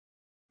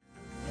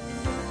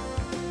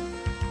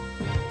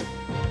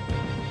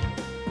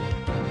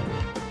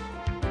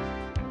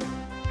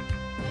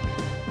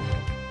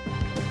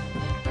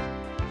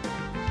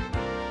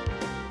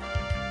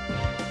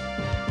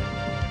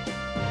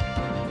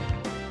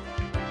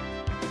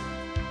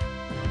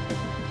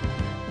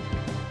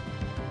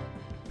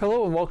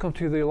Hello and welcome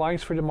to the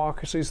Alliance for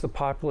Democracy's The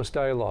Populist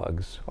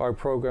Dialogues. Our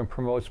program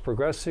promotes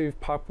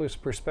progressive,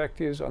 populist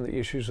perspectives on the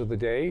issues of the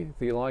day.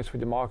 The Alliance for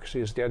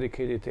Democracy is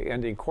dedicated to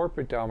ending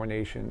corporate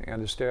domination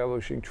and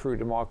establishing true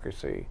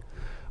democracy.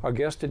 Our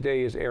guest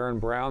today is Aaron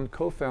Brown,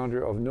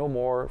 co-founder of No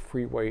More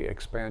Freeway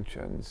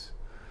Expansions.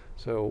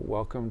 So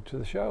welcome to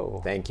the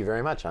show. Thank you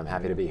very much. I'm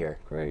happy to be here.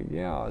 Great,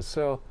 yeah.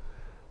 So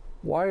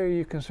why are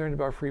you concerned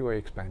about freeway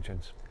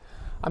expansions?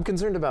 I'm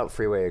concerned about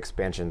freeway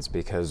expansions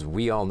because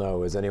we all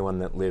know, as anyone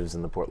that lives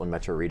in the Portland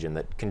metro region,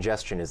 that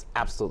congestion is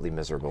absolutely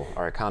miserable.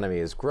 Our economy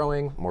is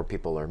growing, more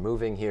people are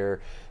moving here,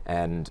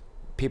 and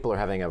people are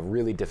having a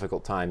really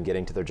difficult time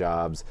getting to their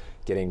jobs,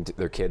 getting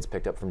their kids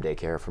picked up from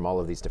daycare, from all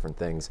of these different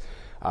things.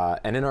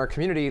 And in our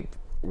community,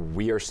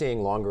 we are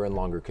seeing longer and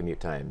longer commute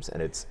times,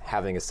 and it's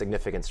having a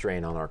significant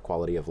strain on our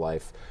quality of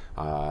life.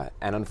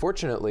 And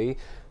unfortunately,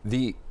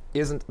 there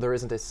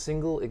isn't a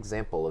single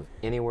example of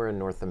anywhere in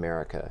North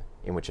America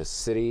in which a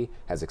city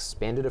has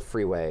expanded a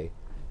freeway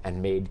and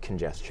made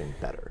congestion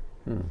better.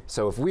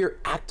 So if we are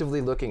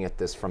actively looking at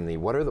this from the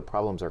what are the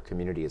problems our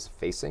community is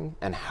facing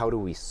and how do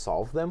we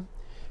solve them,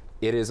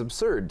 it is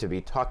absurd to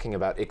be talking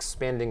about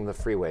expanding the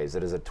freeways.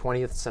 It is a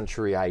 20th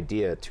century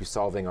idea to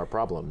solving our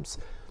problems,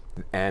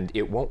 and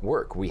it won't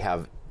work. We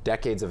have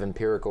decades of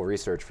empirical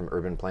research from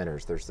urban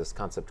planners. There's this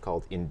concept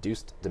called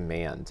induced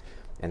demand.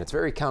 And it's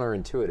very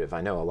counterintuitive. I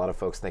know a lot of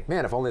folks think,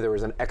 man, if only there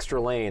was an extra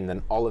lane,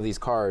 then all of these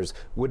cars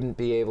wouldn't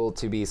be able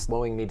to be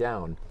slowing me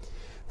down.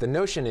 The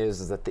notion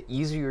is that the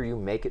easier you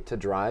make it to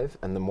drive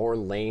and the more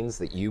lanes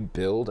that you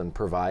build and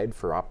provide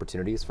for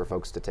opportunities for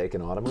folks to take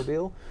an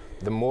automobile,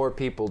 the more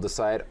people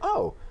decide,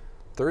 oh,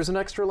 there's an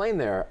extra lane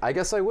there. I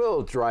guess I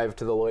will drive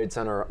to the Lloyd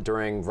Center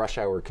during rush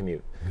hour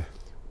commute.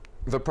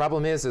 The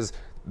problem is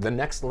the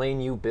next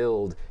lane you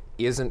build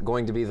isn't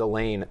going to be the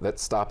lane that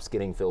stops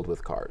getting filled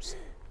with cars.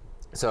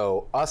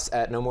 So us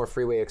at No More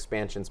Freeway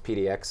Expansions,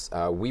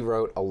 PDX, we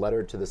wrote a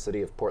letter to the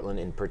city of Portland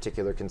in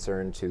particular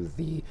concern to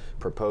the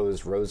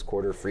proposed Rose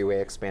Quarter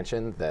Freeway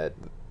expansion that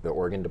the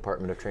Oregon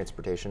Department of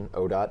Transportation,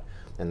 ODOT,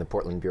 and the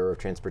Portland Bureau of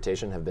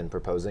Transportation have been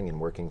proposing and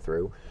working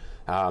through.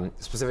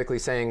 Specifically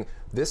saying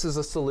this is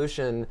a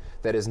solution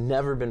that has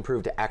never been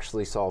proved to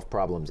actually solve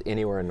problems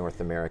anywhere in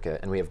North America,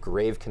 and we have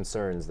grave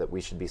concerns that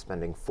we should be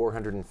spending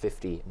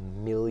 $450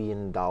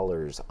 million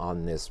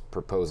on this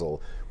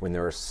proposal when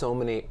there are so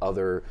many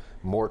other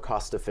more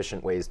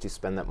cost-efficient ways to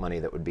spend that money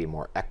that would be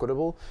more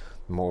equitable,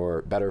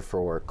 better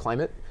for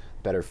climate,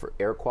 better for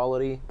air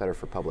quality, better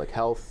for public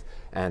health,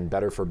 and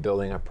better for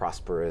building a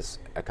prosperous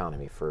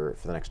economy for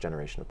the next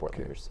generation of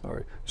Portlanders. All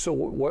right. So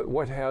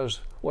what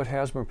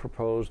has been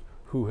proposed?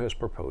 Who has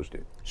proposed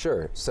it?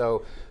 Sure.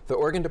 So the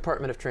Oregon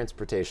Department of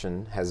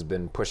Transportation has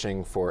been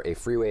pushing for a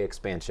freeway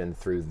expansion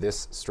through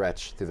this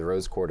stretch, through the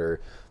Rose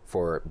Quarter,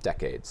 for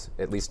decades,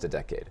 at least a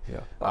decade. Yeah.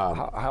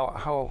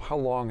 How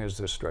long is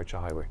this stretch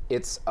of highway?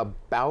 It's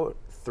about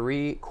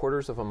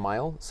 3/4 of a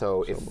mile.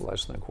 So if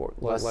less than a quarter,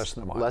 less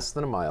than a mile. Less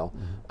than a mile,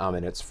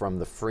 and it's from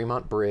the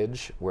Fremont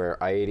Bridge, where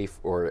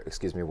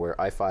where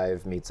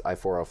I-5 meets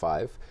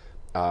I-405.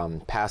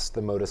 Past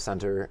the Moda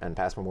Center and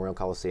past Memorial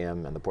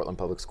Coliseum and the Portland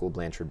Public School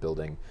Blanchard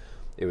building.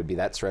 It would be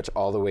that stretch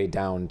all the way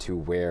down to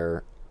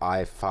where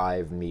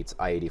I-5 meets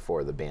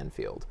I-84, the band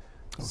field.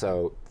 Okay.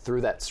 So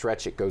through that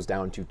stretch, it goes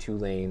down to 2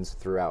 lanes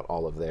throughout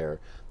all of there.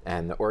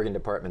 And the Oregon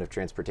Department of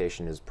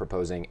Transportation is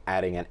proposing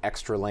adding an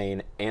extra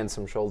lane and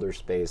some shoulder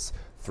space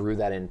through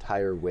that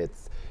entire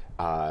width,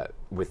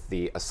 with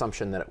the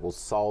assumption that it will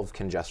solve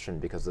congestion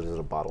because it is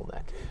a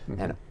bottleneck.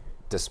 And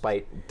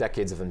despite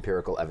decades of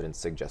empirical evidence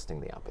suggesting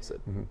the opposite.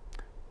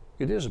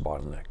 It is a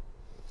bottleneck.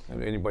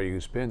 And anybody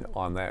who's been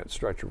on that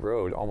stretch of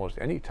road almost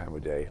any time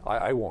of day,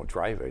 I won't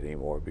drive it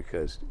anymore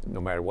because no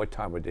matter what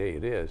time of day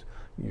it is,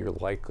 you're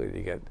likely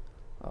to get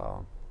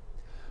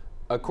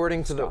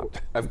according to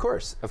stopped. Of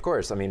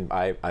course. I mean,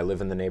 I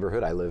live in the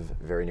neighborhood. I live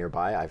very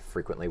nearby. I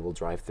frequently will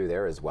drive through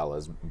there as well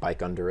as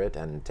bike under it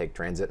and take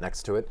transit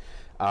next to it.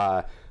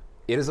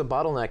 It is a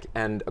bottleneck,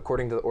 and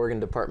according to the Oregon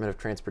Department of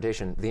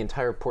Transportation, the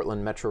entire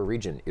Portland metro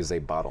region is a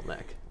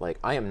bottleneck. Like,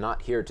 I am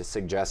not here to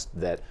suggest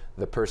that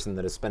the person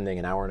that is spending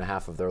an hour and a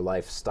half of their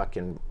life stuck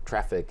in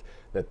traffic,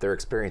 that their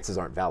experiences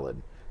aren't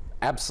valid.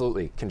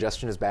 Absolutely,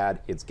 congestion is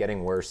bad, it's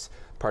getting worse.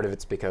 Part of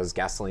it's because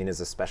gasoline is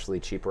especially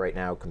cheap right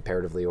now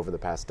comparatively over the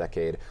past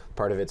decade.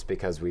 Part of it's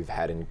because we've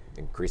had an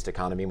increased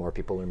economy, more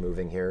people are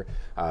moving here.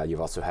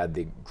 You've also had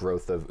the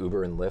growth of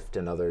Uber and Lyft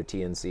and other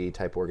TNC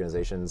type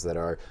organizations that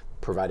are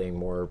providing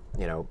more,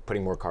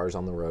 putting more cars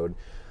on the road.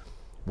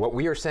 What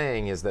we are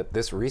saying is that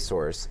this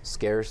resource,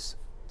 scarce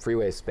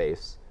freeway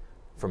space,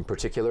 from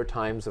particular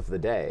times of the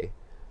day,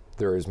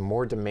 there is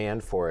more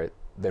demand for it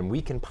than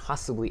we can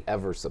possibly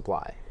ever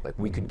supply. Like,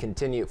 we could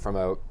continue from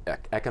a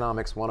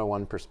economics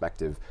 101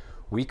 perspective,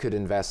 we could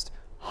invest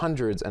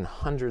hundreds and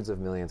hundreds of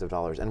millions of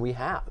dollars, and we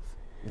have.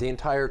 The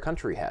entire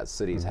country has,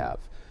 cities have.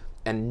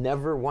 And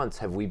never once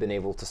have we been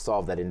able to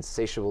solve that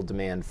insatiable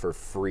demand for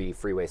free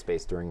freeway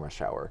space during rush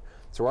hour.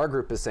 So our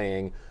group is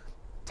saying,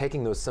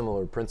 taking those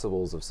similar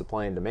principles of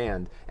supply and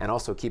demand and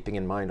also keeping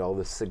in mind all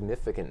the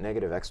significant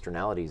negative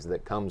externalities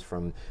that comes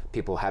from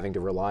people having to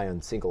rely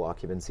on single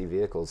occupancy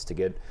vehicles to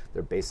get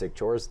their basic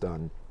chores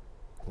done,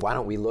 why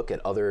don't we look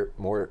at other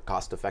more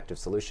cost-effective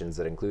solutions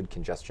that include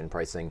congestion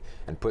pricing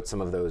and put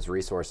some of those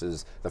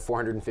resources, the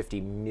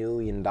 $450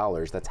 million,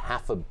 that's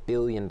 $500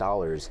 million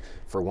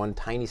for one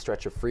tiny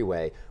stretch of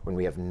freeway when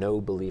we have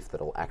no belief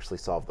that it'll actually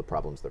solve the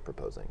problems they're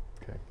proposing.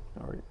 Okay,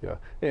 all right, yeah.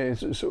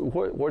 And so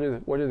what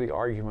are the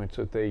arguments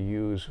that they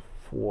use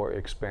for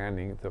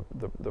expanding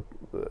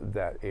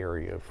that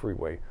area of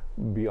freeway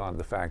beyond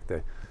the fact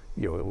that,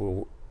 it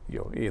will,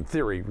 in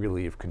theory,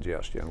 relieve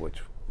congestion,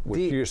 which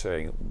you're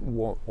saying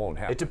won't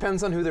happen? It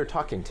depends on who they're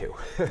talking to.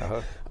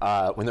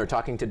 When they're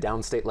talking to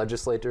downstate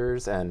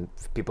legislators and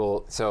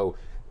people, so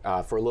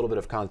for a little bit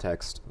of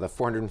context, the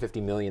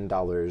 $450 million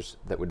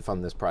that would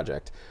fund this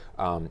project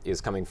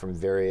is coming from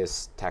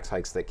various tax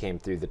hikes that came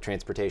through the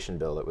transportation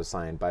bill that was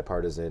signed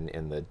bipartisan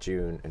in the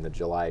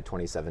July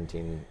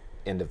 2017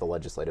 end of the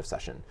legislative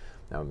session.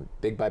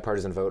 Big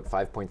bipartisan vote,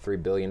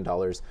 $5.3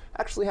 billion.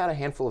 Actually had a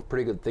handful of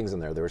pretty good things in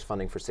there. There was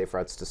funding for safe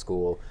routes to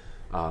school,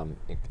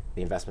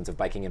 the investments of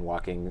biking and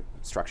walking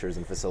structures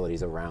and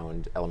facilities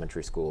around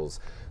elementary schools.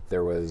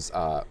 There was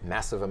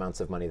massive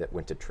amounts of money that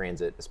went to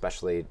transit,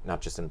 especially not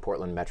just in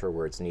Portland Metro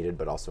where it's needed,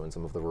 but also in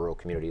some of the rural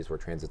communities where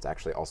transit's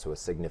actually also a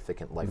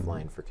significant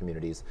lifeline for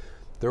communities.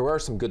 There are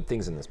some good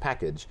things in this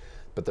package,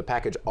 but the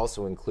package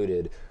also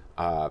included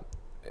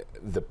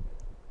the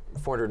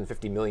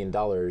 $450 million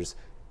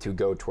to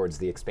go towards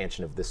the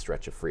expansion of this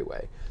stretch of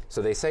freeway.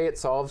 So they say it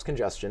solves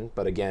congestion,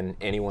 but again,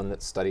 anyone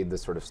that's studied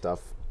this sort of stuff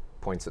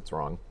points it's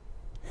wrong.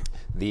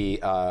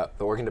 The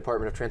Oregon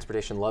Department of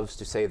Transportation loves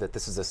to say that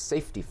this is a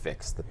safety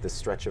fix, that this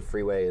stretch of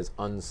freeway is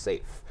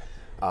unsafe.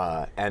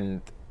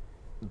 And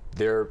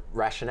their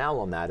rationale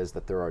on that is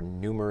that there are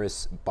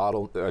numerous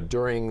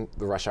during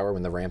the rush hour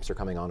when the ramps are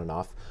coming on and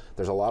off,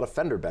 there's a lot of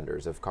fender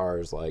benders of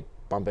cars like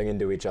bumping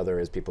into each other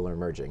as people are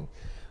merging.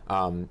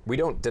 We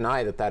don't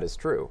deny that that is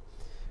true.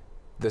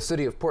 The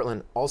city of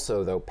Portland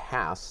also, though,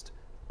 passed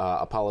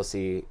a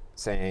policy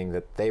saying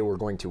that they were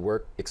going to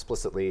work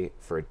explicitly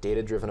for a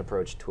data-driven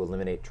approach to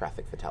eliminate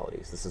traffic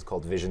fatalities. This is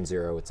called Vision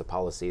Zero. It's a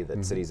policy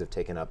that cities have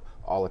taken up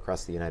all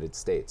across the United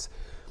States.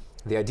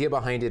 The idea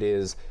behind it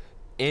is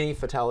any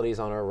fatalities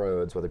on our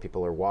roads, whether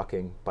people are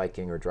walking,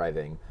 biking, or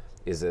driving,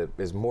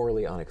 is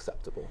morally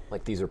unacceptable.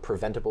 Like, these are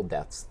preventable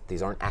deaths.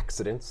 These aren't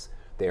accidents.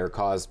 They are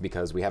caused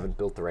because we haven't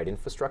built the right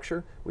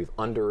infrastructure. We've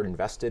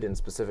underinvested in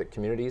specific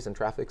communities and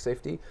traffic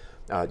safety.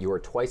 You are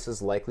twice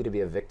as likely to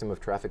be a victim of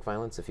traffic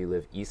violence if you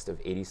live east of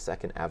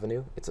 82nd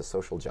Avenue. It's a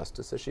social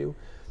justice issue.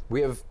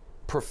 We have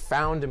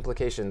profound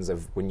implications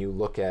of when you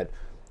look at,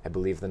 I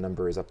believe the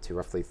number is up to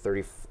roughly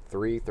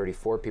 33,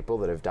 34 people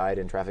that have died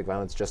in traffic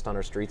violence just on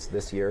our streets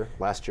this year.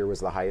 Last year was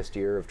the highest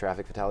year of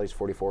traffic fatalities,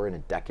 44 in a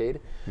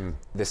decade.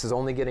 This is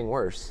only getting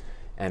worse.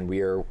 And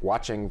we are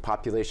watching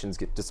populations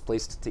get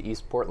displaced to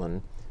East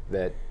Portland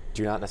that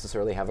do not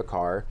necessarily have a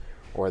car,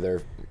 or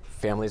they're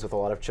families with a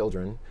lot of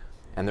children,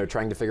 and they're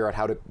trying to figure out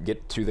how to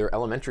get to their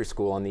elementary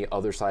school on the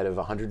other side of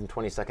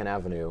 122nd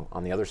Avenue,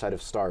 on the other side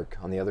of Stark,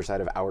 on the other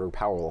side of Outer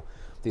Powell.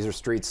 These are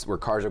streets where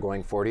cars are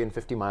going 40 and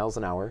 50 miles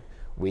an hour.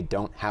 We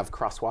don't have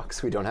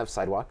crosswalks, we don't have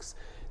sidewalks.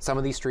 Some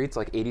of these streets,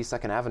 like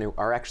 82nd Avenue,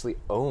 are actually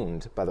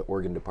owned by the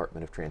Oregon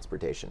Department of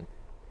Transportation.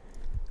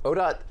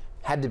 ODOT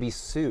had to be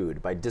sued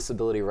by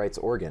Disability Rights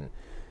Oregon,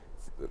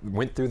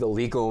 went through the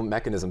legal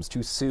mechanisms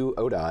to sue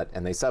ODOT,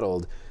 and they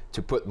settled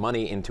to put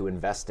money into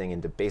investing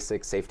into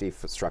basic safety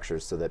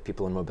structures so that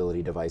people in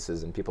mobility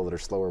devices and people that are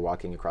slower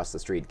walking across the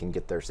street can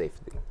get their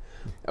safety.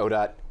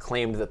 ODOT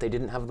claimed that they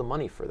didn't have the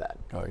money for that.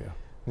 Oh, yeah.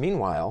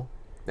 Meanwhile,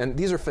 and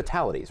these are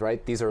fatalities,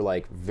 right? These are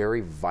like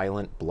very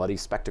violent, bloody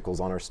spectacles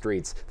on our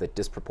streets that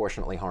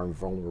disproportionately harm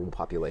vulnerable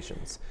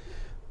populations.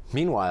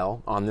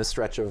 Meanwhile, on this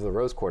stretch of the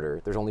Rose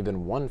Quarter, there's only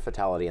been one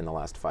fatality in the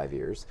last 5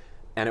 years,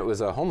 and it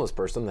was a homeless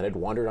person that had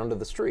wandered onto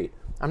the street.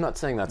 I'm not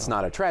saying that's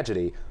not a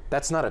tragedy.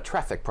 That's not a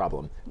traffic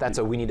problem. That's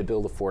a we need to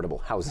build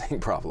affordable housing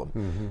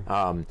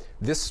problem.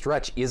 This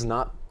stretch is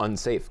not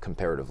unsafe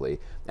comparatively,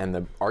 and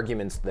the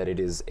arguments that it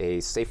is a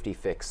safety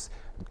fix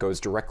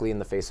goes directly in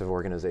the face of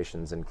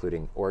organizations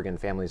including Oregon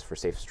Families for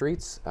Safe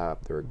Streets.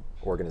 They're an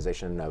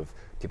organization of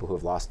people who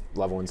have lost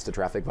loved ones to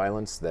traffic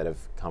violence that have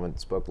come and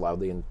spoke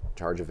loudly in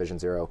charge of Vision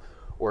Zero.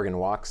 Oregon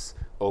Walks,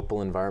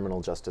 Opal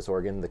Environmental Justice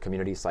Oregon, the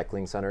Community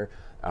Cycling Center,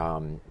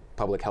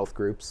 public health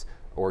groups,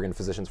 Oregon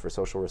Physicians for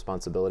Social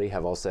Responsibility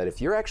have all said, if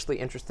you're actually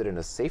interested in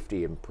a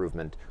safety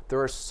improvement, there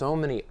are so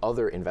many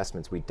other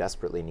investments we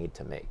desperately need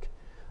to make.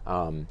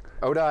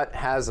 ODOT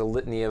has a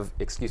litany of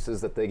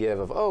excuses that they give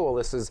of, oh,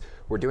 well,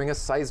 we're doing a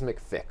seismic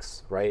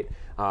fix, right?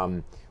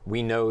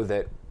 We know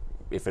that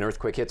if an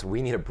earthquake hits,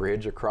 we need a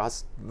bridge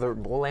across the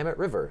Willamette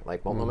River.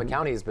 Like Multnomah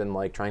County has been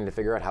like trying to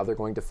figure out how they're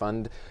going to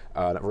fund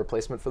a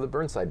replacement for the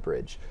Burnside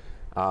Bridge.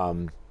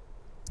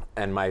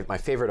 and my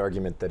favorite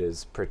argument that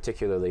is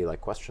particularly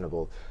like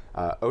questionable,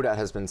 ODOT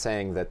has been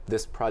saying that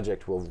this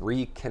project will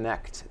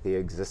reconnect the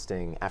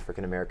existing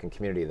African American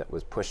community that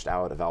was pushed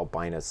out of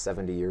Albina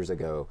 70 years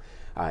ago.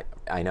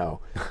 I know.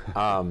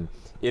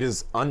 It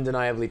is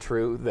undeniably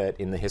true that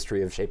in the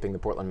history of shaping the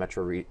Portland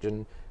metro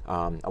region,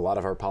 a lot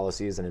of our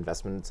policies and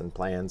investments and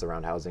plans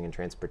around housing and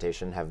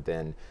transportation have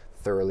been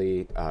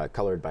thoroughly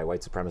colored by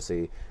white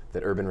supremacy,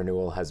 that urban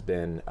renewal has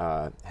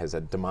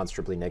had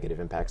demonstrably negative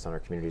impacts on our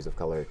communities of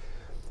color.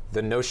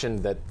 The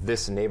notion that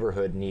this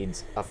neighborhood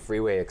needs a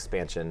freeway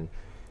expansion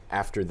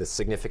after the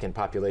significant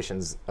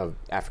populations of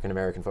African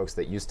American folks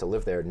that used to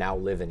live there now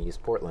live in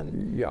East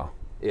Portland. Yeah.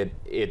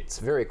 It's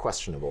very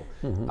questionable.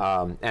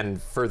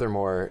 And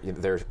furthermore,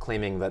 they're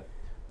claiming that,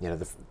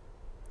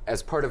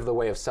 as part of the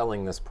way of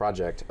selling this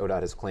project,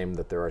 ODOT has claimed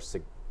that there are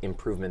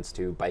improvements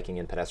to biking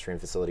and pedestrian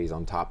facilities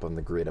on top of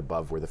the grid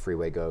above where the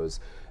freeway goes,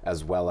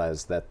 as well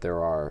as that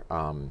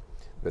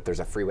there's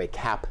a freeway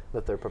cap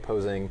that they're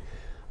proposing.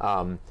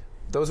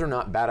 Those are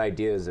not bad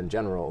ideas in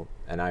general,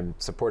 and I'm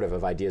supportive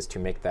of ideas to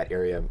make that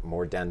area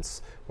more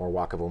dense, more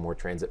walkable, more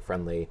transit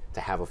friendly, to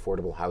have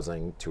affordable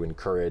housing, to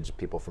encourage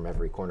people from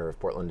every corner of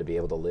Portland to be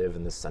able to live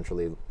in this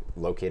centrally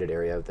located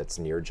area that's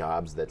near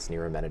jobs, that's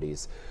near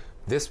amenities.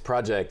 This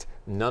project,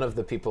 none of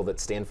the people that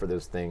stand for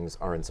those things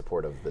are in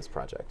support of this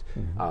project.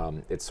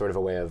 It's sort of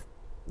a way of,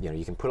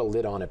 you can put a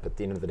lid on it, but at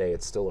the end of the day,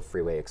 it's still a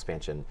freeway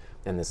expansion.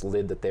 And this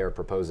lid that they are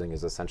proposing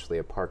is essentially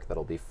a park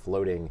that'll be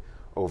floating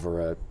over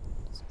a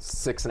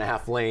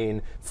 6.5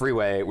 lane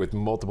freeway with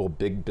multiple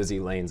big busy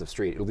lanes of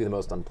street. It'll be the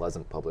most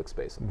unpleasant public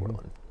space in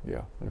Portland.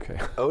 Yeah, okay.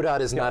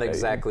 ODOT is not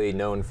exactly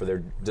known for their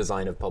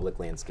design of public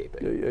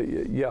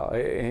landscaping. Yeah,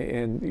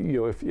 and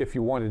if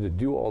you wanted to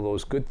do all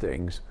those good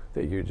things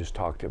that you just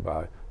talked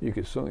about, you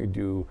could certainly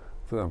do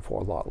for them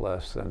for a lot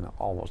less than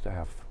almost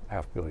a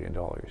half billion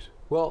dollars.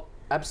 Well,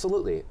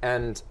 absolutely,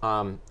 and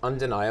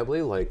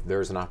undeniably,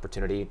 there's an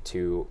opportunity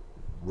to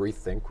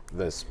rethink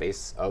the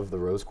space of the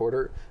Rose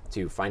Quarter,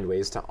 to find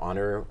ways to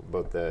honor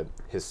both the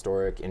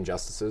historic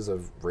injustices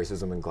of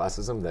racism and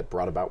classism that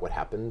brought about what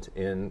happened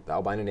in the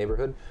Albina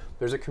neighborhood.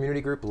 There's a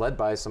community group led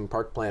by some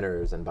park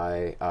planners and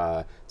by,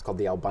 it's called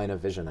the Albina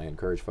Vision. I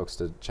encourage folks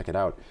to check it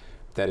out,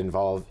 that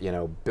involve,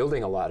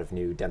 building a lot of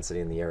new density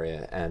in the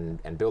area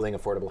and building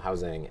affordable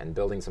housing and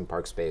building some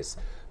park space.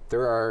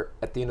 There are,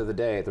 at the end of the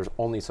day, there's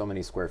only so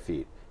many square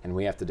feet, and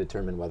we have to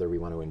determine whether we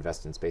want to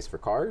invest in space for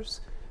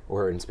cars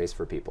or in space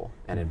for people.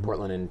 And in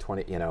Portland in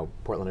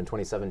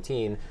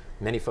 2017,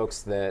 many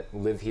folks that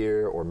live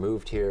here or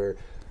moved here,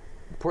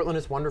 Portland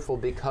is wonderful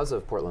because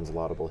of Portland's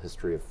laudable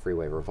history of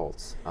freeway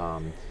revolts.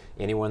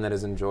 Anyone that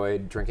has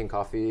enjoyed drinking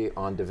coffee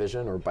on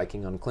Division or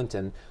biking on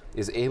Clinton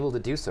is able to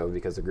do so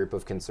because a group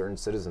of concerned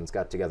citizens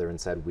got together and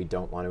said, we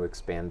don't want to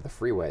expand the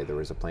freeway. There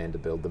was a plan to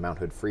build the Mount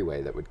Hood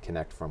Freeway that would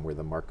connect from where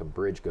the Markham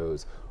Bridge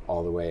goes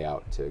all the way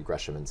out to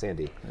Gresham and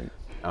Sandy. Right.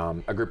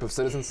 A group of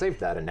citizens saved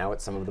that, and now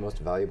it's some of the most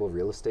valuable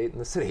real estate in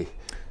the city.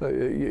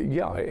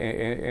 Yeah,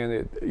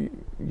 and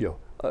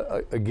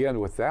again,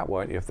 with that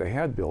one, if they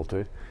had built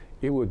it,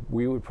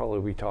 we would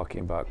probably be talking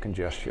about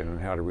congestion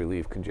and how to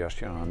relieve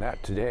congestion on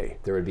that today.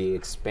 There would be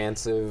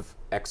expansive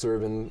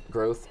exurban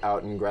growth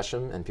out in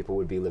Gresham, and people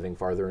would be living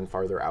farther and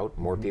farther out,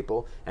 more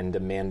people, and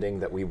demanding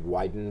that we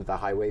widen the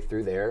highway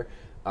through there.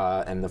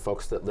 And the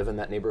folks that live in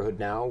that neighborhood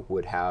now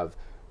would have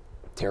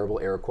terrible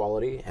air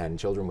quality and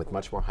children with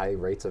much more high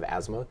rates of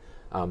asthma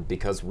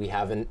because we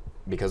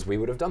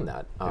would have done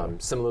that.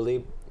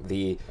 Similarly,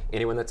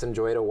 anyone that's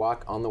enjoyed a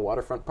walk on the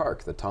waterfront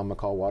park, the Tom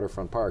McCall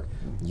Waterfront Park,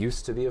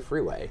 used to be a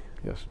freeway.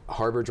 Yes.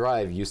 Harbor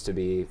Drive used to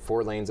be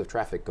 4 lanes of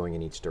traffic going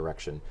in each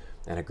direction.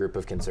 And a group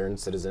of concerned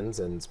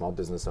citizens and small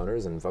business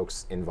owners and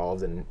folks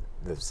involved in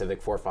the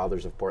civic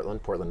forefathers of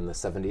Portland in the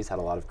 70s had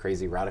a lot of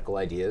crazy radical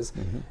ideas.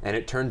 And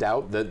it turned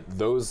out that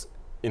those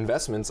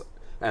investments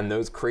and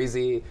those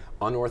crazy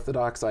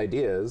unorthodox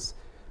ideas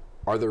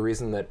are the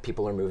reason that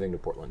people are moving to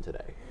Portland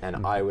today.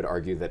 And I would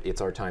argue that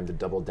it's our time to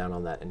double down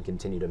on that and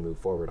continue to move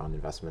forward on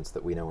investments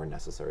that we know are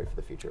necessary for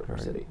the future of our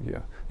city.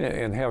 Yeah,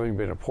 and having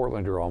been a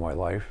Portlander all my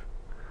life,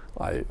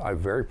 I'm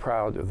very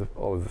proud of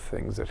the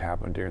things that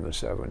happened during the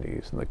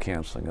 70s and the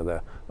canceling of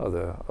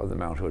the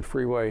Mount Hood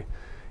Freeway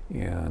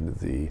and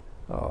the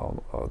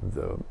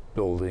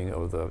building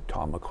of the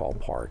Tom McCall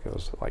Park. It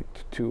was like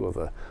two of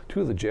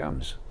the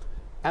gems.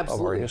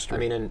 Absolutely. Of our history. I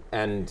mean,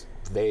 and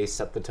they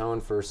set the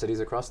tone for cities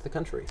across the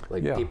country.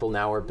 People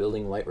now are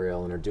building light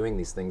rail and are doing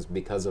these things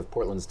because of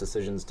Portland's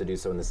decisions to do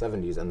so in the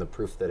 70s and the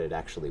proof that it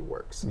actually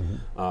works.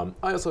 I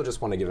also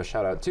just want to give a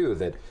shout out too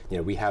that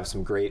we have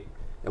some great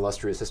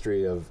illustrious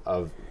history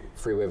of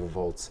freeway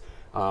revolts,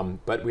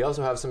 but we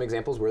also have some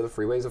examples where the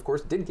freeways, of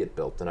course, did get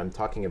built, and I'm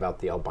talking about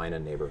the Albina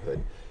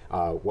neighborhood.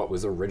 What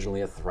was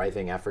originally a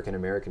thriving African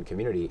American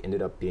community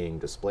ended up being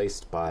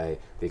displaced by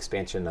the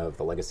expansion of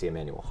the Legacy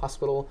Emanuel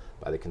Hospital,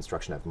 by the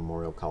construction of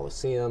Memorial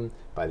Coliseum,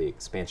 by the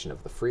expansion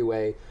of the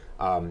freeway.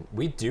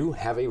 We do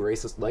have a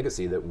racist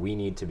legacy that we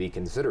need to be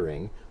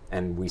considering,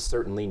 and we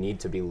certainly need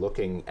to be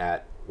looking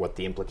at what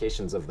the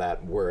implications of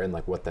that were and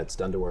what that's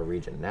done to our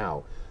region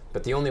now.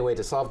 But the only way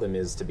to solve them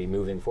is to be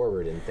moving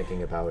forward and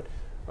thinking about,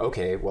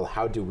 okay, well,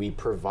 how do we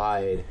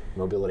provide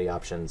mobility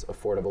options,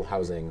 affordable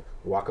housing,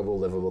 walkable,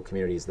 livable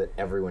communities that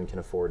everyone can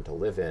afford to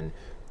live in?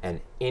 And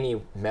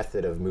any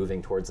method of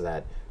moving towards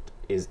that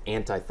is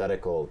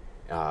antithetical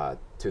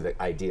to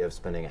the idea of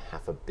spending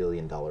 $500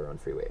 million on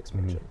freeway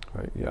expansion.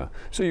 Right, yeah.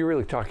 So you're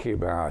really talking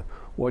about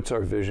what's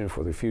our vision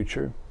for the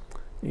future,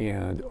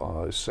 and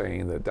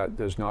saying that that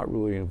does not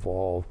really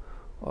involve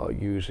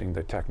using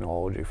the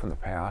technology from the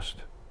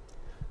past.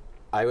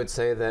 I would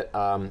say that,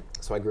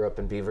 so I grew up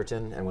in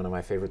Beaverton, and one of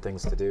my favorite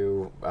things to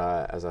do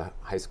as a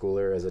high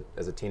schooler,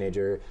 as a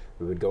teenager,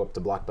 we would go up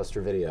to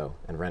Blockbuster Video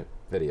and rent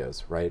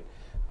videos, right?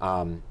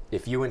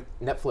 If you and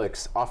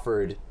Netflix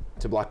offered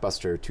to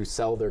Blockbuster to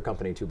sell their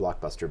company to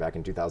Blockbuster back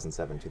in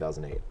 2007,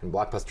 2008, and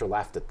Blockbuster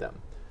laughed at them.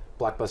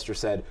 Blockbuster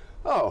said,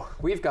 oh,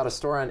 we've got a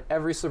store on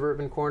every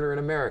suburban corner in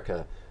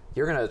America.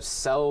 You're gonna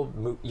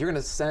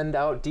send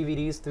out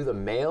DVDs through the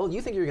mail?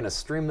 You think you're gonna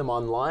stream them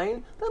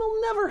online?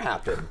 That'll never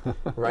happen,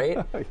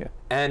 right? Yeah.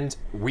 And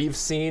we've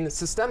seen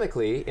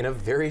systemically in a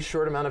very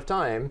short amount of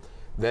time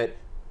that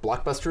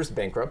Blockbuster is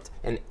bankrupt,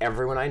 and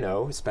everyone I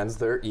know spends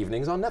their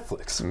evenings on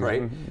Netflix,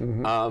 right?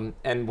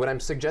 And what I'm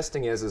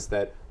suggesting is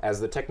that as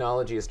the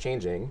technology is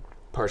changing,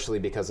 partially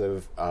because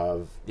of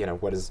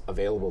what is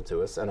available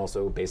to us, and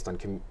also based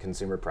on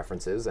consumer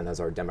preferences, and as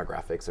our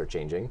demographics are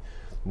changing,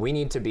 we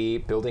need to be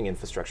building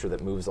infrastructure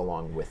that moves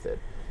along with it.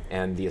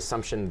 And the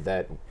assumption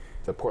that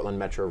the Portland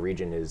metro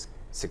region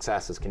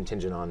success is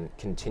contingent on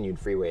continued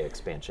freeway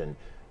expansion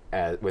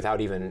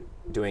without even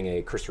doing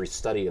a cursory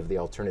study of the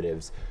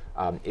alternatives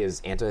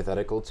is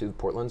antithetical to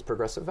Portland's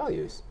progressive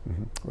values.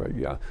 Right,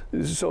 yeah.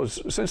 So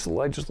since the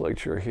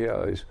legislature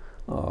has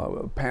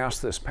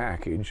passed this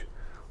package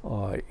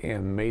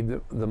and made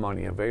the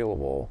money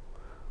available,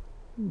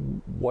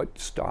 what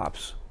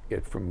stops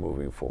it from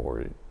moving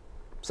forward?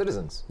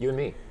 Citizens, you and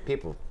me,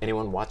 people,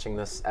 anyone watching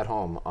this at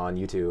home on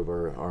YouTube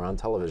or on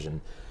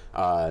television.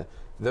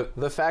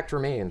 The fact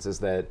remains is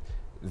that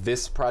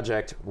this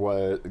project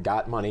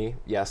got money,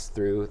 yes,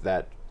 through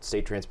that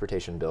state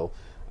transportation bill,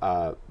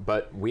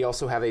 but we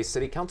also have a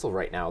city council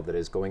right now that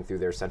is going through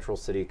their central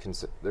city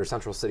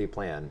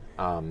plan.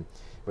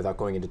 Without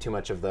going into too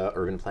much of the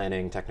urban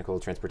planning, technical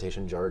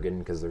transportation jargon,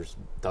 because there's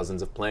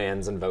dozens of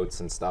plans and votes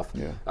and stuff.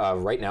 Yeah.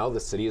 Right now, the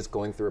city is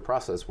going through a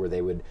process where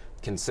they would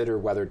consider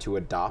whether to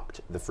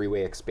adopt the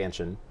freeway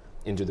expansion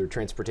into their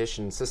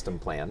transportation system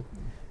plan.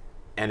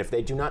 And if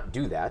they do not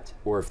do that,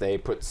 or if they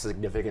put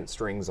significant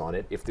strings on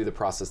it, if through the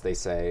process they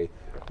say,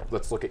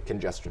 let's look at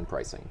congestion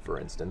pricing, for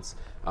instance,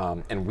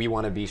 and we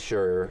want to be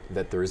sure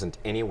that there isn't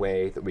any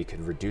way that we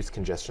could reduce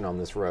congestion on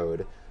this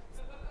road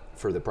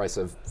for the price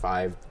of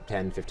 $5,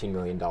 $10, $15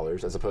 million,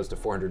 as opposed to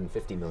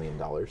 $450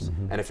 million.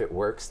 And if it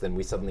works, then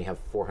we suddenly have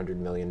 $400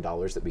 million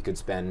that we could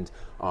spend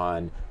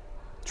on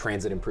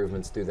transit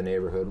improvements through the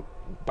neighborhood,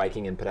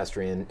 biking and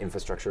pedestrian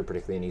infrastructure,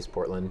 particularly in East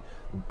Portland,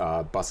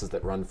 buses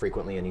that run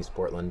frequently in East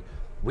Portland.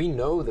 We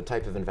know the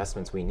type of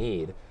investments we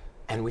need,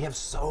 and we have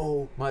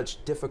so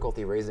much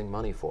difficulty raising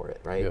money for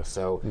it, right? Yes.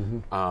 So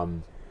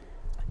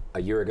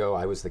a year ago,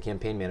 I was the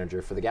campaign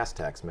manager for the gas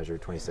tax, Measure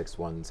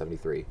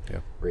 26-173. Yeah.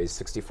 Raised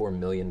 $64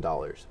 million.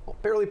 Well,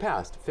 barely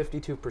passed,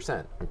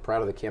 52%. I'm proud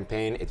of the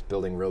campaign. It's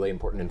building really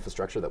important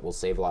infrastructure that will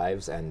save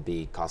lives and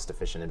be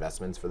cost-efficient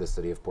investments for the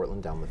city of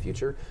Portland down the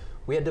future.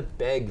 We had to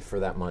beg for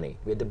that money.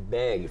 We had to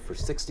beg for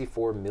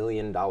 $64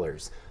 million.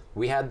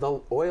 We had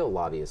the oil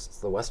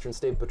lobbyists, the Western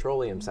State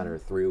Petroleum Center,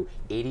 through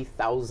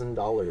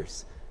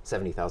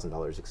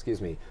 $70,000,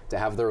 excuse me, to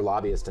have their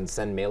lobbyists and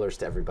send mailers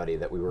to everybody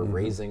that we were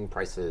raising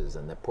prices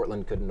and that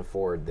Portland couldn't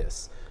afford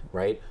this,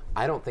 right?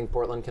 I don't think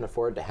Portland can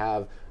afford to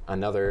have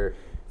another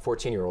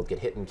 14-year-old get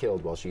hit and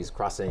killed while she's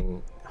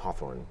crossing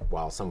Hawthorne,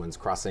 while someone's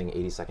crossing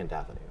 82nd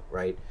Avenue,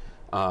 right?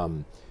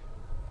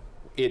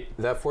 The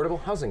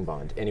affordable housing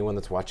bond, anyone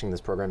that's watching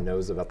this program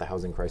knows about the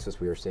housing crisis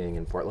we are seeing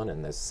in Portland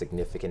and the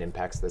significant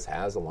impacts this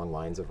has along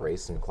lines of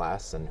race and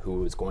class and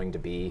who is going to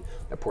be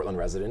a Portland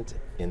resident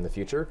in the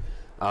future.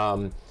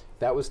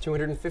 That was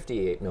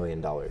 $258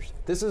 million.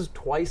 This is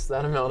twice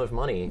that amount of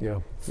money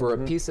for a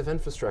piece of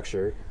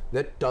infrastructure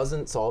that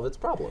doesn't solve its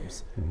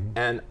problems.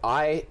 And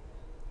I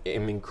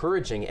am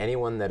encouraging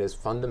anyone that is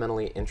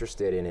fundamentally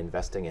interested in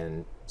investing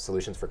in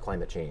solutions for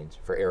climate change,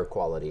 for air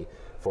quality,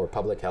 for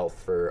public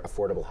health, for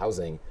affordable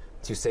housing,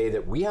 to say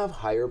that we have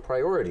higher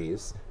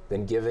priorities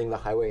than giving the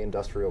highway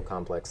industrial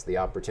complex the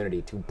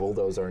opportunity to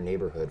bulldoze our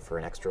neighborhood for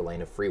an extra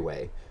lane of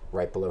freeway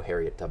right below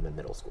Harriet Tubman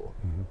Middle School.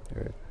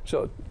 Right.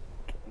 So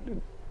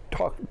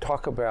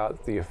talk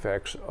about the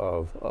effects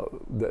of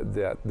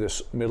that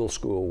this middle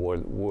school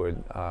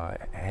would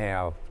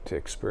have to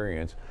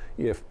experience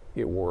if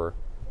it were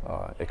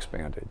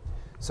expanded.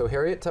 So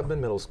Harriet Tubman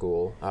Middle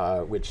School,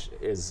 which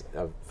is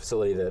a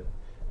facility that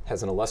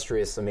has an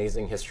illustrious,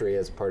 amazing history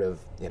as part of,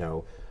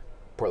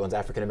 Portland's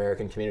African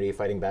American community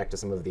fighting back to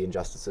some of the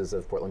injustices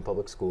of Portland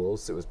public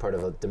schools. It was part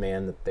of a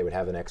demand that they would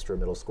have an extra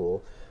middle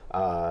school.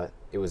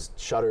 It was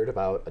shuttered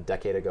about a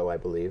decade ago, I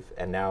believe,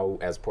 and now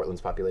as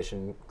Portland's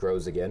population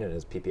grows again and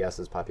as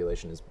PPS's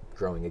population is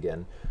growing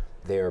again,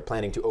 they're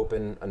planning to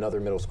open another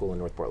middle school in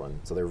North Portland.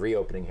 So they're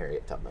reopening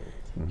Harriet Tubman.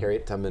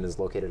 Harriet Tubman is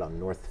located on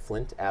North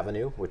Flint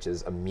Avenue, which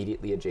is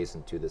immediately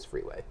adjacent to this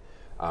freeway.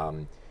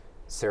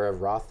 Sarah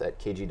Roth at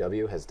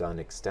KGW has done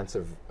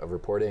extensive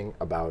reporting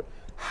about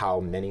how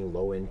many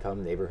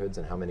low-income neighborhoods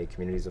and how many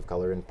communities of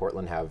color in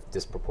Portland have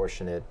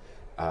disproportionate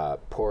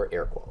poor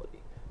air quality.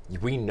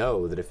 We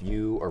know that if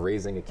you are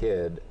raising a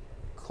kid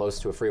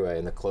close to a freeway,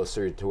 and the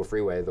closer to a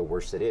freeway, the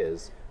worse it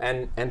is.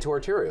 And to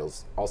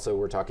arterials. Also,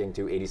 we're talking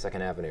to 82nd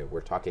Avenue.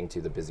 We're talking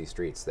to the busy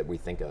streets that we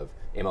think of,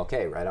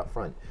 MLK right out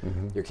front.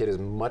 Your kid is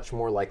much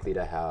more likely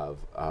to have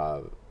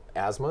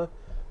asthma,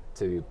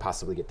 to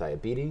possibly get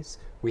diabetes.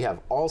 We have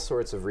all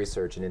sorts of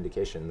research and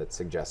indication that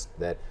suggests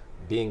that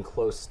being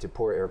close to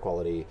poor air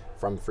quality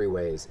from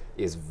freeways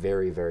is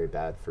very, very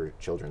bad for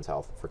children's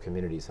health, for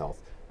communities'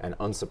 health. And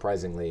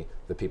unsurprisingly,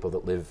 the people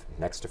that live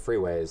next to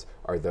freeways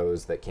are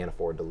those that can't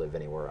afford to live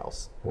anywhere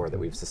else, or that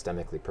we've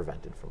systemically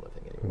prevented from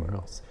living anywhere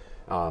else.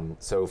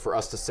 So for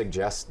us to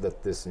suggest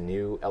that this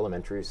new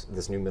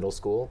middle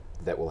school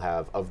that will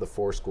have, of the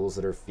 4 schools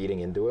that are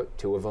feeding into it,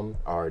 2 of them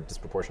are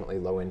disproportionately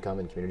low income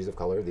in communities of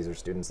color. These are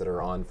students that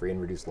are on free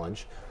and reduced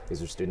lunch.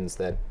 These are students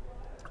that,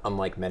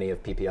 unlike many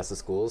of PPS's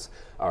schools,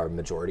 are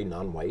majority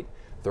non-white.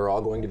 They're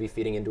all going to be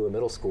feeding into a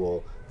middle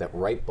school that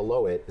right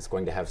below it is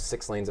going to have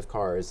 6 lanes of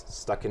cars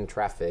stuck in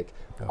traffic,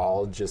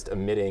 all just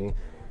emitting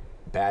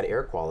bad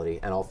air quality.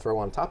 And I'll throw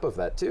on top of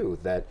that too,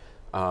 that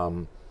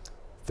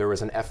there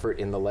was an effort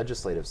in the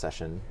legislative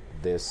session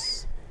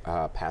this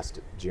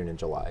past June and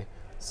July,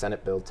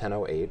 Senate Bill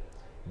 1008,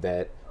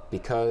 that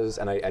because,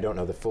 and I don't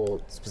know the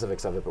full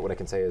specifics of it, but what I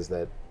can say is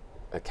that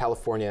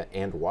California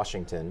and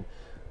Washington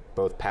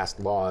both passed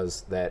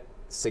laws that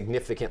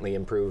significantly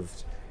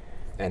improved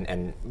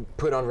and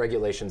put on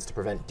regulations to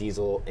prevent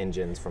diesel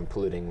engines from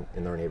polluting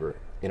in our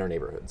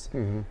neighborhoods.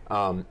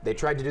 They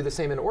tried to do the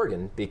same in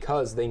Oregon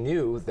because they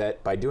knew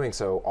that by doing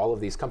so, all of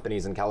these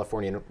companies in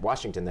California and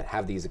Washington that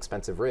have these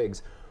expensive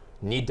rigs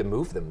need to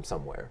move them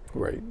somewhere.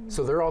 Right.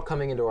 So they're all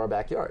coming into our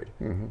backyard.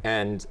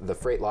 And the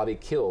freight lobby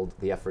killed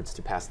the efforts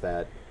to pass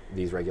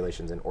these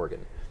regulations in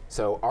Oregon.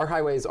 So our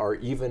highways are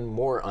even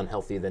more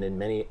unhealthy than in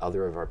many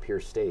other of our peer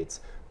states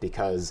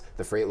because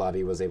the freight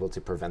lobby was able to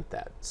prevent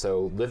that.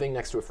 So living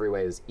next to a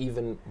freeway is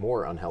even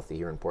more unhealthy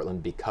here in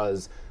Portland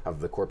because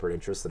of the corporate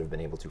interests that have been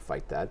able to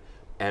fight that.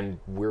 And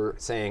we're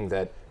saying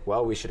that,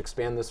 well, we should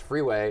expand this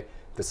freeway.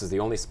 This is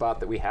the only spot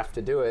that we have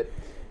to do it.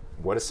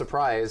 What a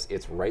surprise,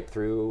 it's right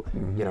through,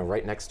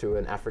 right next to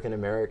an African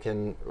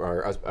American,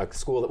 or a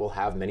school that will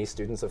have many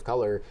students of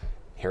color,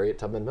 Harriet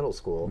Tubman Middle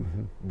School.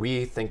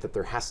 We think that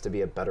there has to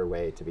be a better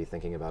way to be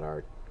thinking about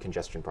our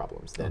congestion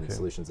problems than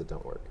solutions that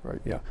don't work.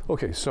 Right, yeah.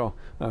 Okay, so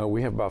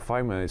we have about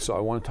 5 minutes, so I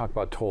want to talk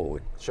about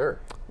tolling. Sure.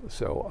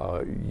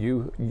 So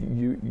your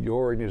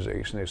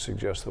organization, they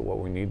suggest that what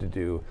we need to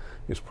do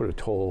is put a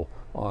toll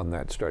on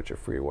that stretch of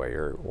freeway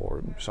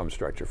or some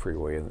stretch of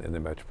freeway in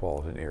the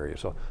metropolitan area.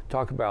 So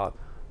talk about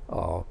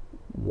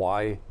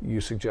why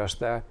you suggest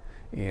that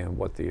and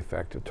what the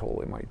effect of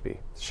tolling might be.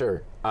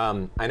 Sure.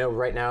 I know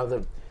right now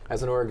that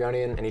as an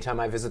Oregonian,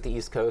 anytime I visit the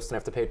East Coast and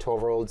have to pay toll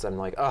roads, I'm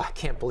like, oh, I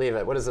can't believe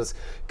it. What is this?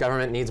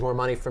 Government needs more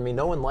money from me.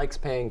 No one likes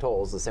paying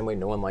tolls the same way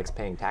no one likes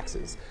paying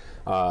taxes.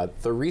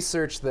 The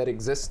research that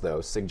exists,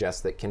 though,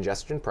 suggests that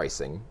congestion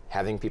pricing,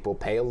 having people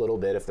pay a little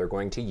bit if they're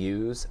going to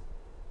use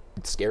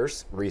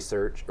scarce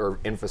research or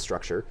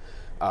infrastructure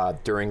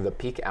during the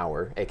peak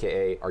hour,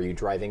 aka are you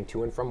driving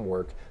to and from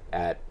work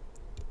at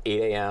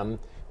 8 a.m.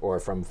 or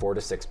from 4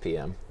 to 6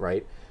 p.m.,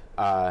 right?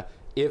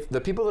 If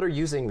the people that are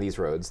using these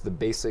roads, the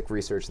basic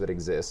research that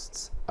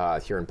exists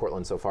here in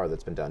Portland so far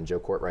that's been done, Joe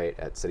Courtwright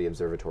at City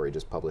Observatory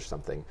just published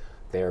something,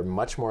 they're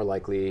much more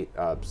likely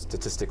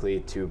statistically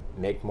to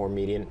make more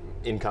median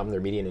income.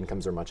 Their median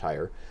incomes are much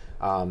higher.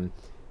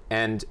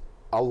 And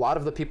a lot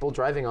of the people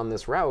driving on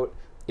this route,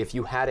 if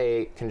you had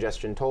a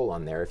congestion toll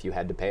on there, if you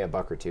had to pay $1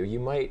 or $2, you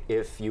might,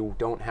 if you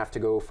don't have to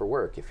go for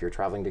work, if you're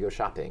traveling to go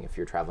shopping, if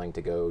you're traveling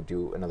to go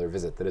do another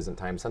visit that isn't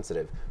time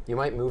sensitive, you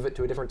might move it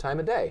to a different time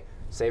of day.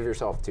 Save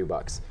yourself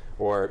 $2.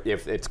 Or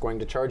if it's going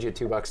to charge you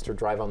 $2 to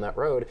drive on that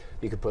road,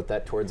 you could put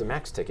that towards a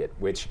max ticket,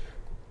 which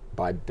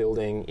by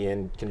building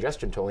in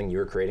congestion tolling,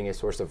 you're creating a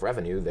source of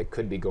revenue that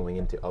could be going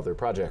into other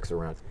projects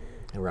around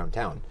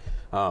town.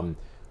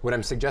 What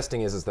I'm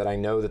suggesting is that I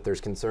know that there's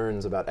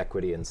concerns about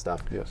equity and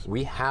stuff. Yes.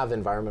 We have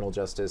environmental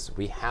justice,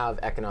 we have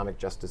economic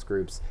justice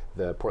groups,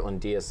 the Portland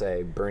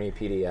DSA, Bernie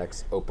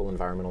PDX, Opal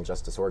Environmental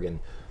Justice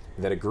Oregon,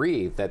 that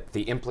agree that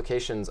the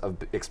implications of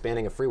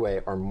expanding a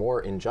freeway are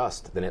more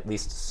unjust than at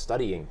least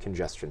studying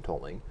congestion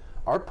tolling.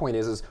 Our point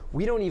is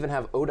we don't even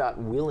have ODOT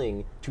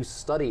willing to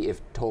study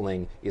if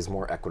tolling is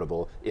more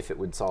equitable, if it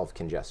would solve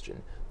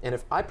congestion. And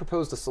if I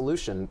proposed a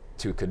solution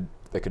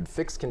that could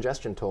fix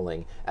congestion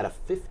tolling at a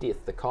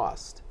 50th the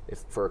cost,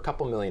 for a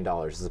couple $1 million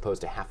as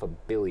opposed to $500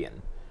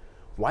 million,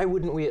 why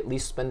wouldn't we at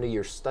least spend a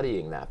year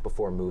studying that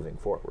before moving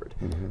forward?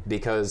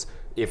 Because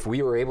if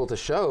we were able to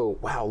show,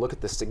 wow, look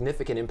at the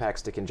significant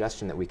impacts to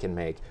congestion that we can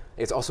make,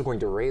 it's also going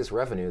to raise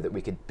revenue that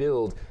we could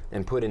build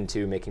and put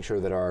into making sure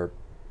that our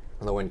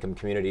low-income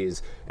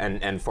communities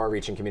and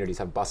far-reaching communities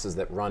have buses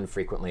that run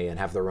frequently and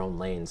have their own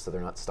lanes so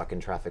they're not stuck in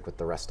traffic with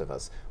the rest of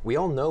us. We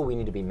all know we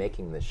need to be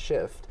making this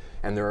shift,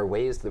 and there are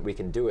ways that we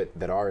can do it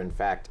that are in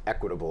fact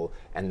equitable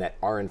and that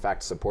are in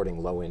fact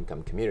supporting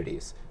low-income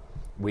communities.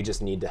 We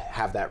just need to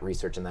have that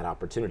research and that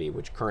opportunity,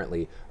 which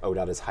currently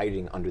ODOT is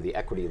hiding under the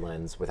equity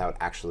lens without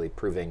actually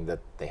proving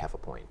that they have a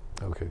point.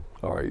 Okay,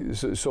 all right.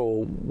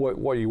 So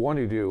what you want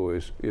to do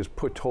is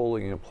put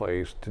tolling in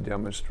place to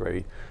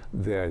demonstrate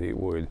that it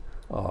would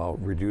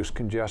reduce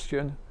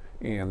congestion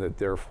and that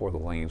therefore the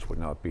lanes would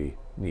not be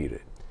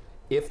needed.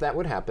 If that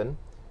would happen,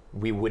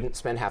 we wouldn't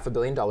spend $500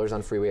 million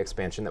on freeway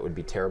expansion. That would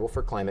be terrible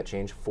for climate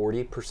change.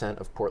 40%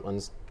 of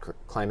Portland's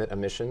climate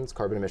emissions,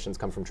 carbon emissions,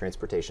 come from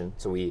transportation.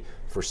 So if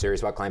we're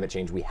serious about climate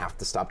change, we have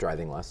to stop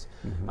driving less.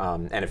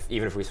 And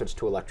even if we switch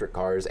to electric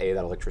cars, A,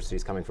 that electricity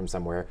is coming from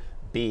somewhere.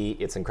 B,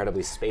 it's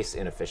incredibly space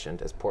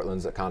inefficient as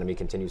Portland's economy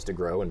continues to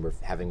grow and we're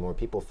having more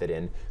people fit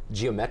in.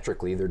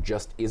 Geometrically, there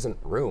just isn't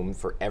room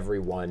for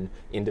everyone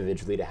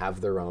individually to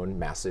have their own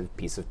massive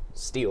piece of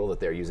steel that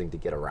they're using to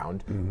get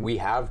around. We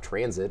have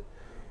transit.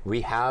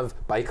 We have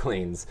bike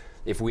lanes.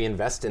 If we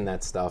invest in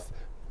that stuff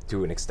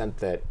to an extent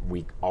that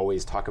we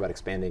always talk about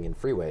expanding in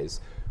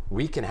freeways,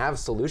 we can have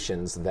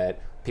solutions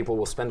that people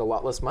will spend a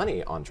lot less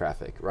money on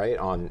traffic, right?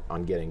 On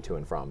getting to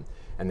and from.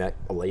 And that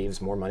leaves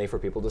more money for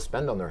people to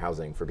spend on their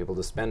housing, for people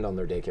to spend on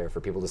their daycare,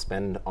 for people to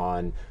spend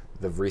on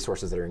the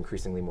resources that are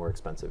increasingly more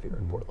expensive here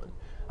in Portland.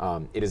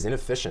 It is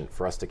inefficient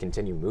for us to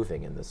continue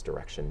moving in this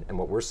direction. And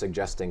what we're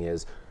suggesting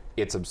is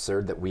it's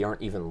absurd that we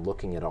aren't even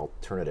looking at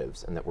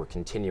alternatives and that we're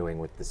continuing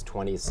with this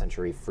 20th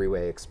century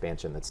freeway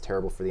expansion that's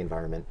terrible for the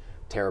environment,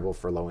 terrible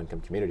for low-income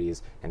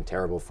communities, and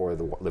terrible for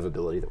the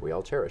livability that we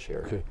all cherish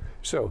here. Okay.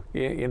 So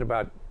in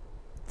about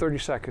 30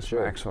 seconds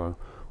maximum,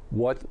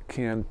 what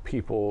can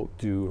people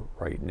do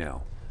right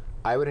now?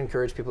 I would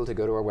encourage people to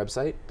go to our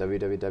website,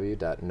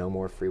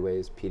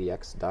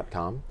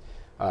 www.nomorefreewayspdx.com.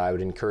 I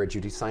would encourage you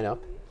to sign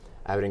up.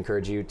 I would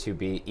encourage you to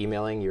be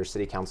emailing your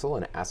city council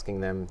and asking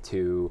them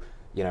to,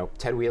 Mayor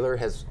Ted Wheeler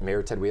has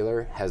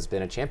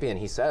been a champion,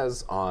 he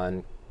says,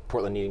 on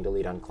Portland needing to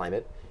lead on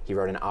climate. He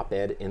wrote an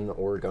op-ed in the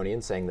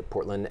Oregonian saying that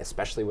Portland,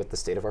 especially with the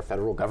state of our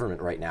federal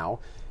government right now,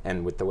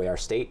 and with the way our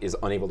state is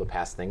unable to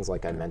pass things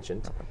like I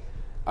mentioned,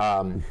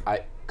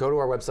 go to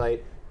our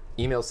website,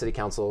 email City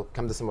Council,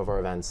 come to some of our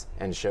events,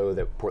 and show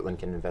that Portland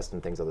can invest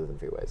in things other than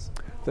freeways.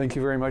 Thank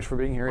you very much for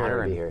being here, Aaron.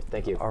 Honored to be here.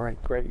 Thank you. All right,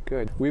 great,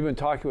 good. We've been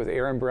talking with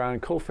Aaron Brown,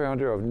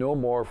 co-founder of No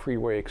More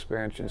Freeway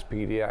Expansions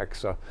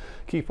PDX.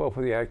 Keep up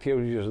with the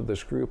activities of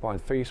this group on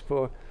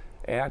Facebook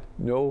at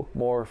No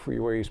More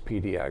Freeways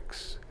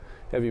PDX.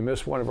 Have you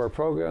missed one of our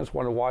programs,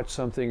 want to watch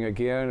something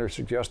again, or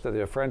suggest that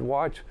a friend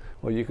watch?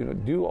 Well, you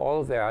can do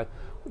all of that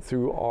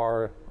through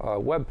our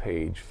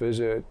webpage.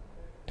 Visit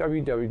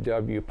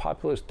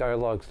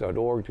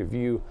www.populistdialogues.org to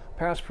view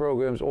past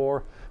programs,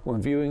 or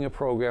when viewing a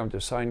program to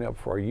sign up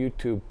for our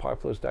YouTube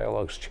Populist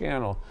Dialogues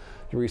channel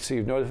to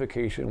receive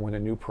notification when a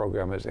new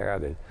program is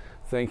added.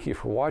 Thank you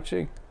for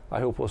watching. I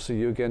hope we'll see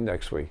you again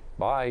next week.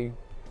 Bye.